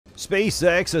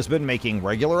SpaceX has been making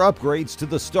regular upgrades to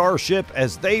the Starship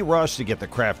as they rush to get the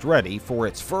craft ready for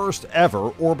its first ever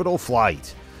orbital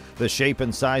flight. The shape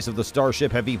and size of the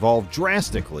Starship have evolved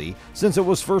drastically since it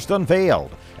was first unveiled,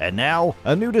 and now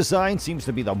a new design seems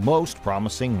to be the most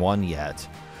promising one yet.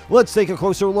 Let's take a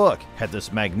closer look at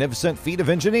this magnificent feat of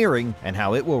engineering and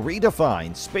how it will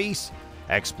redefine space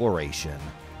exploration.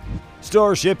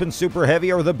 Starship and Super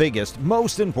Heavy are the biggest,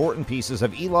 most important pieces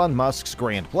of Elon Musk's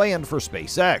grand plan for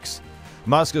SpaceX.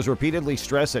 Musk has repeatedly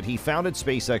stressed that he founded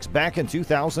SpaceX back in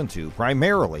 2002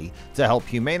 primarily to help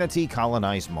humanity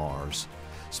colonize Mars.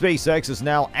 SpaceX is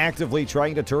now actively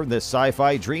trying to turn this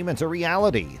sci-fi dream into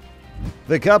reality.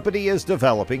 The company is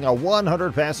developing a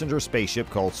 100-passenger spaceship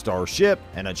called Starship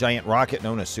and a giant rocket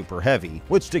known as Super Heavy,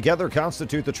 which together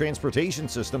constitute the transportation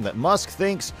system that Musk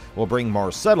thinks will bring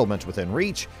Mars settlement within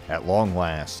reach at long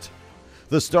last.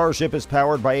 The Starship is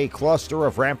powered by a cluster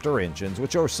of Raptor engines,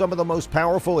 which are some of the most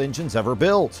powerful engines ever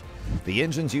built. The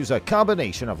engines use a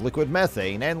combination of liquid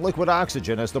methane and liquid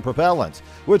oxygen as the propellant,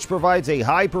 which provides a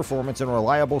high-performance and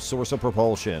reliable source of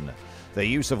propulsion. The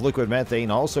use of liquid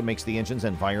methane also makes the engines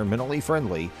environmentally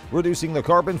friendly, reducing the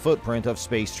carbon footprint of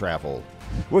space travel.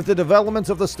 With the development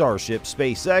of the Starship,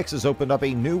 SpaceX has opened up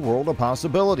a new world of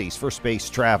possibilities for space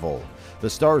travel. The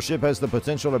Starship has the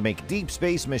potential to make deep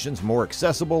space missions more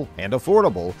accessible and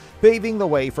affordable, paving the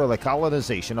way for the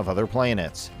colonization of other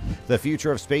planets. The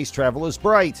future of space travel is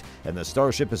bright, and the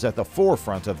Starship is at the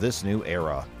forefront of this new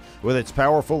era. With its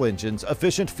powerful engines,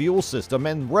 efficient fuel system,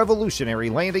 and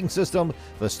revolutionary landing system,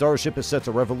 the Starship is set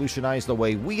to revolutionize the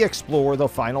way we explore the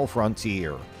final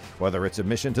frontier. Whether it's a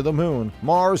mission to the Moon,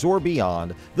 Mars, or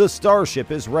beyond, the Starship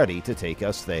is ready to take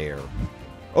us there.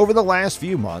 Over the last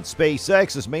few months,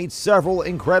 SpaceX has made several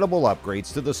incredible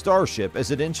upgrades to the Starship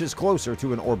as it inches closer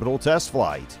to an orbital test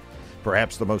flight.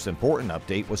 Perhaps the most important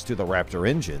update was to the Raptor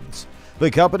engines. The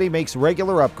company makes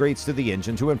regular upgrades to the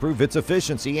engine to improve its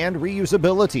efficiency and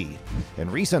reusability.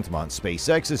 In recent months,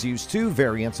 SpaceX has used two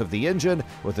variants of the engine,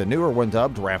 with the newer one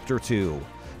dubbed Raptor 2.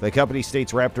 The company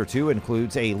states Raptor 2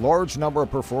 includes a large number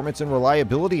of performance and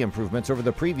reliability improvements over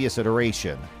the previous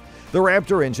iteration. The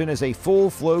Raptor engine is a full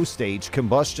flow stage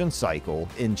combustion cycle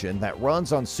engine that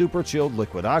runs on superchilled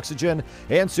liquid oxygen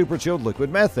and superchilled liquid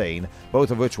methane,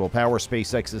 both of which will power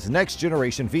SpaceX's next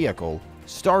generation vehicle,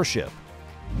 Starship.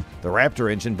 The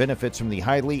Raptor engine benefits from the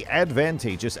highly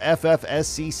advantageous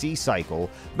FFSCC cycle,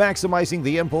 maximizing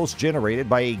the impulse generated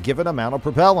by a given amount of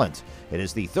propellant. It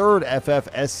is the third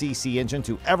FFSCC engine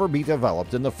to ever be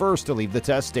developed and the first to leave the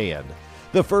test stand.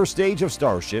 The first stage of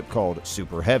Starship, called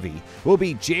Super Heavy, will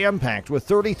be jam-packed with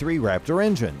 33 Raptor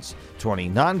engines, 20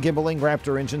 non-gimbaling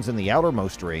Raptor engines in the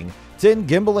outermost ring, 10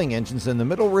 gimbaling engines in the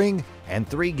middle ring, and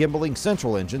 3 gimbaling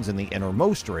central engines in the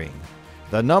innermost ring.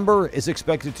 The number is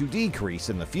expected to decrease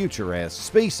in the future as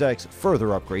SpaceX further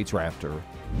upgrades Raptor.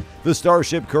 The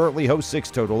Starship currently hosts 6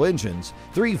 total engines,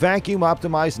 3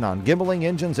 vacuum-optimized non-gimbaling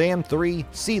engines, and 3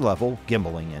 sea-level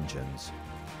gimbaling engines.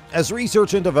 As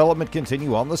research and development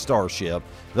continue on the Starship,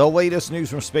 the latest news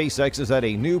from SpaceX is that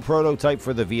a new prototype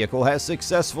for the vehicle has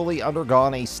successfully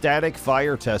undergone a static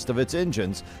fire test of its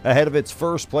engines ahead of its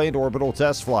first planned orbital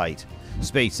test flight.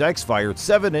 SpaceX fired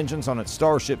 7 engines on its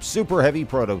Starship Super Heavy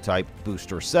prototype,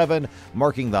 Booster 7,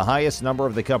 marking the highest number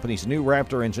of the company's new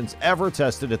Raptor engines ever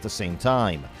tested at the same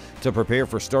time. To prepare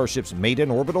for Starship's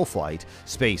maiden orbital flight,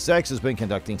 SpaceX has been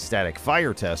conducting static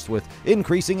fire tests with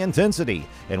increasing intensity,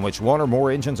 in which one or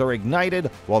more engines are ignited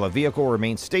while the vehicle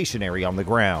remains stationary on the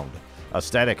ground. A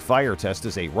static fire test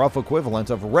is a rough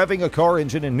equivalent of revving a car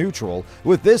engine in neutral,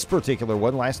 with this particular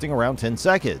one lasting around 10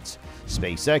 seconds.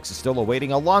 SpaceX is still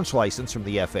awaiting a launch license from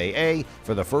the FAA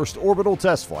for the first orbital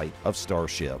test flight of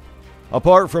Starship.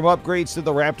 Apart from upgrades to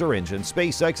the Raptor engine,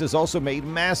 SpaceX has also made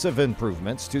massive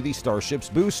improvements to the Starship's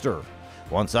booster.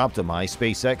 Once optimized,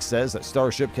 SpaceX says that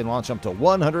Starship can launch up to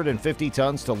 150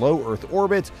 tons to low Earth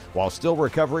orbit while still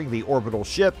recovering the orbital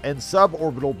ship and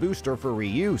suborbital booster for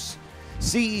reuse.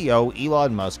 CEO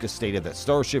Elon Musk has stated that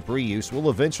Starship reuse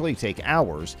will eventually take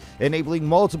hours, enabling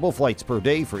multiple flights per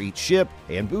day for each ship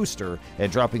and booster,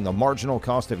 and dropping the marginal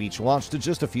cost of each launch to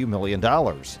just a few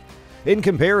 $1,000,000. In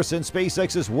comparison,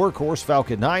 SpaceX's workhorse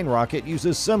Falcon 9 rocket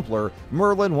uses simpler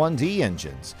Merlin 1D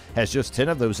engines, has just 10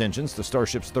 of those engines to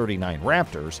Starship's 39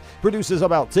 Raptors, produces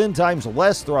about 10 times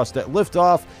less thrust at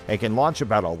liftoff, and can launch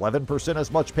about 11%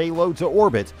 as much payload to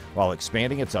orbit while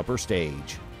expanding its upper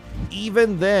stage.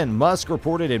 Even then, Musk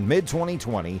reported in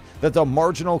mid-2020 that the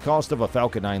marginal cost of a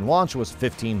Falcon 9 launch was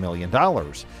 $15 million.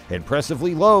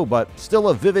 Impressively low, but still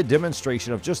a vivid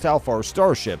demonstration of just how far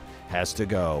Starship has to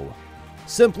go.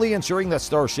 Simply ensuring that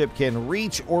Starship can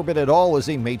reach orbit at all is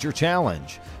a major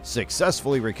challenge.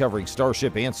 Successfully recovering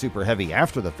Starship and Super Heavy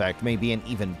after the fact may be an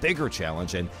even bigger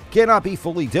challenge and cannot be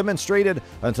fully demonstrated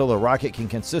until the rocket can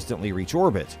consistently reach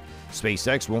orbit.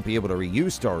 SpaceX won't be able to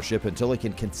reuse Starship until it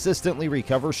can consistently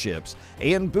recover ships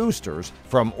and boosters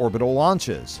from orbital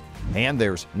launches. And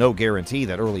there's no guarantee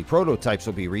that early prototypes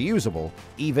will be reusable,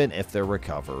 even if they're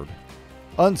recovered.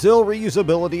 Until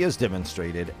reusability is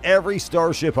demonstrated, every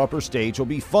Starship upper stage will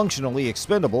be functionally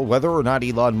expendable whether or not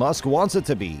Elon Musk wants it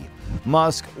to be.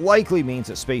 Musk likely means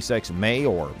that SpaceX may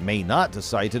or may not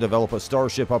decide to develop a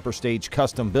Starship upper stage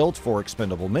custom-built for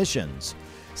expendable missions.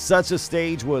 Such a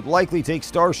stage would likely take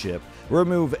Starship,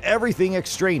 remove everything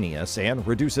extraneous, and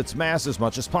reduce its mass as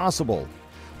much as possible.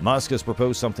 Musk has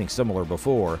proposed something similar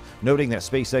before, noting that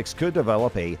SpaceX could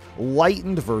develop a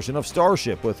lightened version of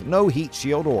Starship with no heat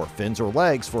shield or fins or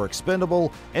legs for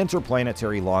expendable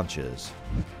interplanetary launches.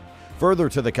 Further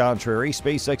to the contrary,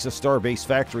 SpaceX's Starbase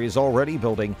factory is already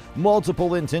building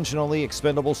multiple intentionally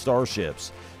expendable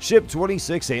Starships. Ship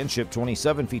 26 and Ship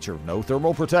 27 feature no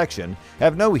thermal protection,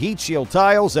 have no heat shield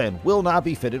tiles, and will not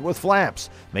be fitted with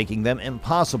flaps, making them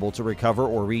impossible to recover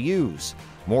or reuse.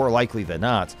 More likely than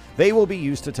not, they will be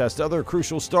used to test other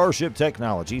crucial Starship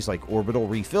technologies like orbital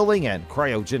refilling and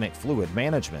cryogenic fluid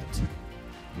management.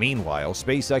 Meanwhile,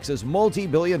 SpaceX's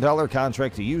multi-billion-dollar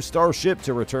contract to use Starship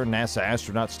to return NASA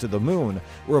astronauts to the Moon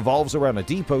revolves around a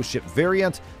depot ship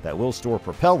variant that will store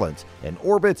propellant in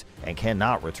orbit and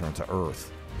cannot return to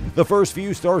Earth. The first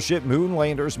few Starship moon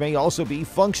landers may also be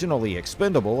functionally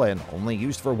expendable and only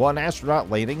used for one astronaut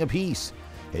landing apiece.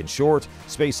 In short,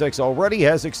 SpaceX already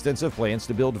has extensive plans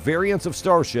to build variants of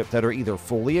Starship that are either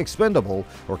fully expendable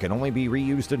or can only be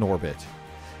reused in orbit.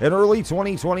 In early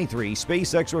 2023,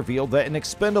 SpaceX revealed that an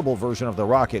expendable version of the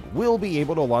rocket will be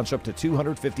able to launch up to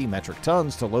 250 metric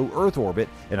tons to low Earth orbit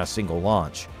in a single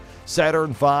launch.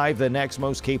 Saturn V, the next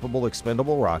most capable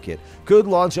expendable rocket, could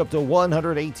launch up to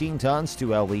 118 tons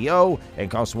to LEO and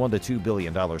cost $1 to $2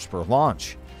 billion per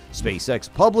launch.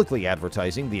 SpaceX publicly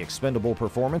advertising the expendable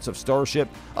performance of Starship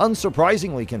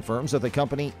unsurprisingly confirms that the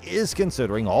company is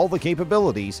considering all the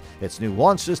capabilities its new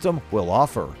launch system will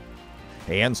offer.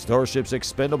 And Starship's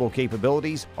expendable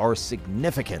capabilities are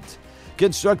significant.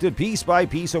 Constructed piece by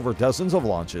piece over dozens of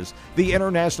launches, the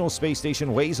International Space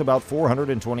Station weighs about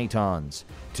 420 tons.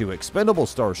 Two expendable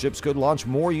Starships could launch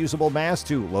more usable mass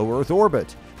to low Earth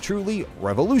orbit. Truly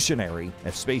revolutionary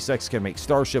if SpaceX can make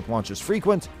Starship launches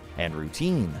frequent and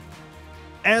routine.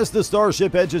 As the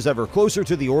Starship edges ever closer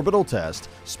to the orbital test,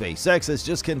 SpaceX has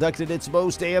just conducted its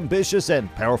most ambitious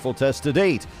and powerful test to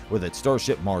date with its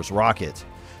Starship Mars rocket.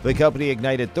 The company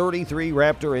ignited 33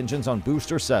 Raptor engines on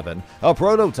Booster 7, a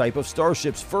prototype of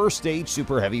Starship's first-stage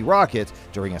Super Heavy rocket,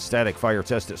 during a static fire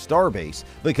test at Starbase,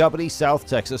 the company's South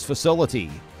Texas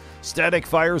facility. Static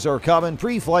fires are common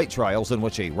pre-flight trials in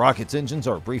which a rocket's engines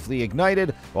are briefly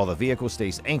ignited while the vehicle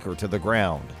stays anchored to the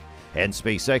ground. And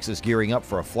SpaceX is gearing up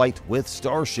for a flight with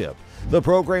Starship, the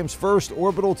program's first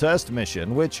orbital test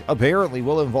mission, which apparently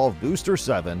will involve Booster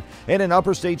 7 and an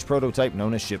upper-stage prototype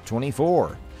known as Ship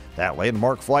 24. That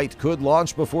landmark flight could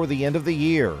launch before the end of the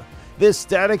year. This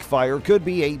static fire could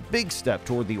be a big step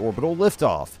toward the orbital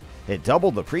liftoff. It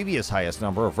doubled the previous highest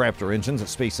number of Raptor engines that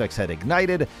SpaceX had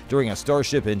ignited during a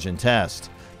Starship engine test.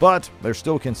 But there's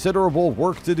still considerable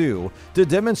work to do to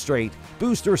demonstrate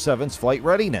Booster 7's flight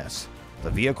readiness. The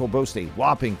vehicle boasts a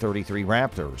whopping 33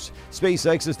 Raptors.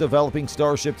 SpaceX is developing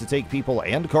Starship to take people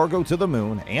and cargo to the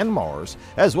Moon and Mars,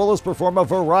 as well as perform a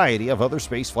variety of other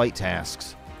spaceflight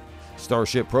tasks.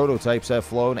 Starship prototypes have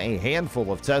flown a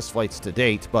handful of test flights to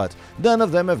date, but none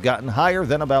of them have gotten higher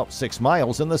than about 6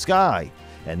 miles in the sky,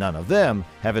 and none of them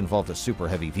have involved a super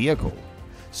heavy vehicle.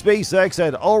 SpaceX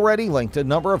had already linked a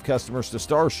number of customers to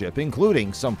Starship,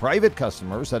 including some private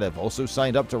customers that have also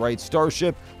signed up to ride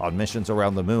Starship on missions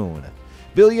around the Moon.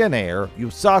 Billionaire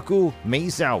Yusaku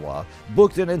Maezawa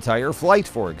booked an entire flight,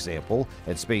 for example,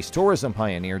 and space tourism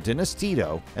pioneer Dennis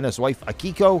Tito and his wife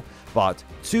Akiko bought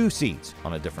 2 seats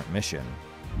on a different mission.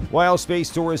 While space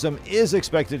tourism is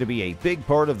expected to be a big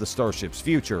part of the Starship's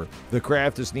future, the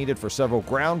craft is needed for several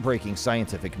groundbreaking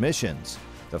scientific missions.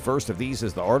 The first of these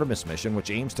is the Artemis mission, which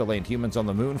aims to land humans on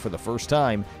the Moon for the first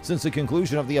time since the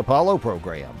conclusion of the Apollo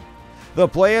program. The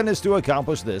plan is to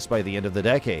accomplish this by the end of the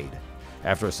decade.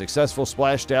 After a successful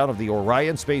splashdown of the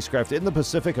Orion spacecraft in the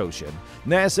Pacific Ocean,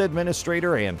 NASA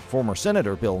Administrator and former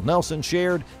Senator Bill Nelson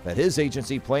shared that his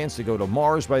agency plans to go to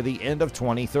Mars by the end of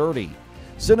 2030.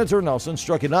 Senator Nelson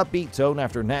struck an upbeat tone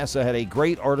after NASA had a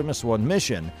great Artemis 1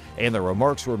 mission, and the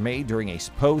remarks were made during a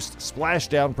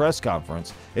post-splashdown press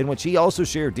conference in which he also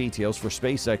shared details for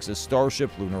SpaceX's Starship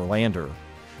lunar lander.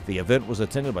 The event was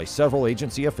attended by several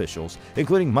agency officials,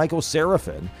 including Michael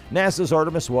Serafin, NASA's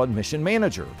Artemis I mission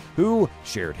manager, who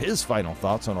shared his final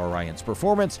thoughts on Orion's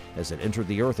performance as it entered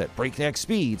the Earth at breakneck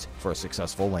speeds for a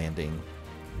successful landing.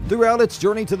 Throughout its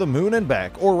journey to the moon and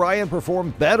back, Orion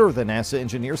performed better than NASA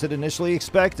engineers had initially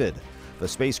expected. The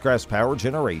spacecraft's power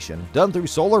generation, done through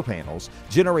solar panels,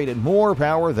 generated more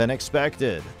power than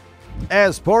expected.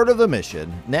 As part of the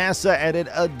mission, NASA added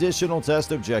additional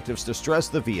test objectives to stress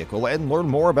the vehicle and learn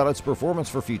more about its performance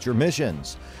for future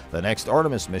missions. The next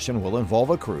Artemis mission will involve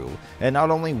a crew, and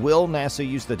not only will NASA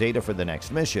use the data for the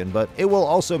next mission, but it will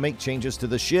also make changes to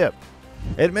the ship.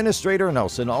 Administrator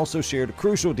Nelson also shared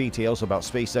crucial details about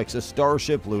SpaceX's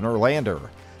Starship lunar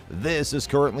lander. This is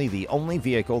currently the only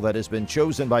vehicle that has been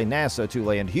chosen by NASA to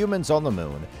land humans on the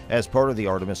moon as part of the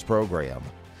Artemis program.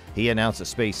 He announced that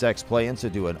SpaceX plans to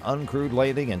do an uncrewed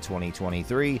landing in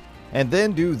 2023 and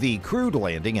then do the crewed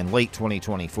landing in late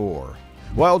 2024.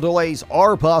 While delays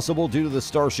are possible due to the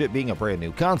Starship being a brand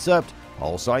new concept,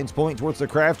 all signs point towards the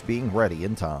craft being ready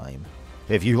in time.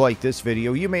 If you like this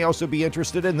video, you may also be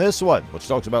interested in this one, which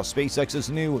talks about SpaceX's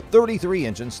new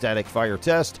 33-engine static fire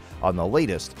test on the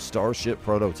latest Starship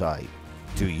prototype.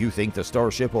 Do you think the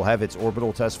Starship will have its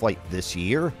orbital test flight this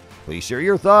year? Please share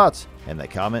your thoughts in the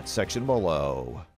comments section below.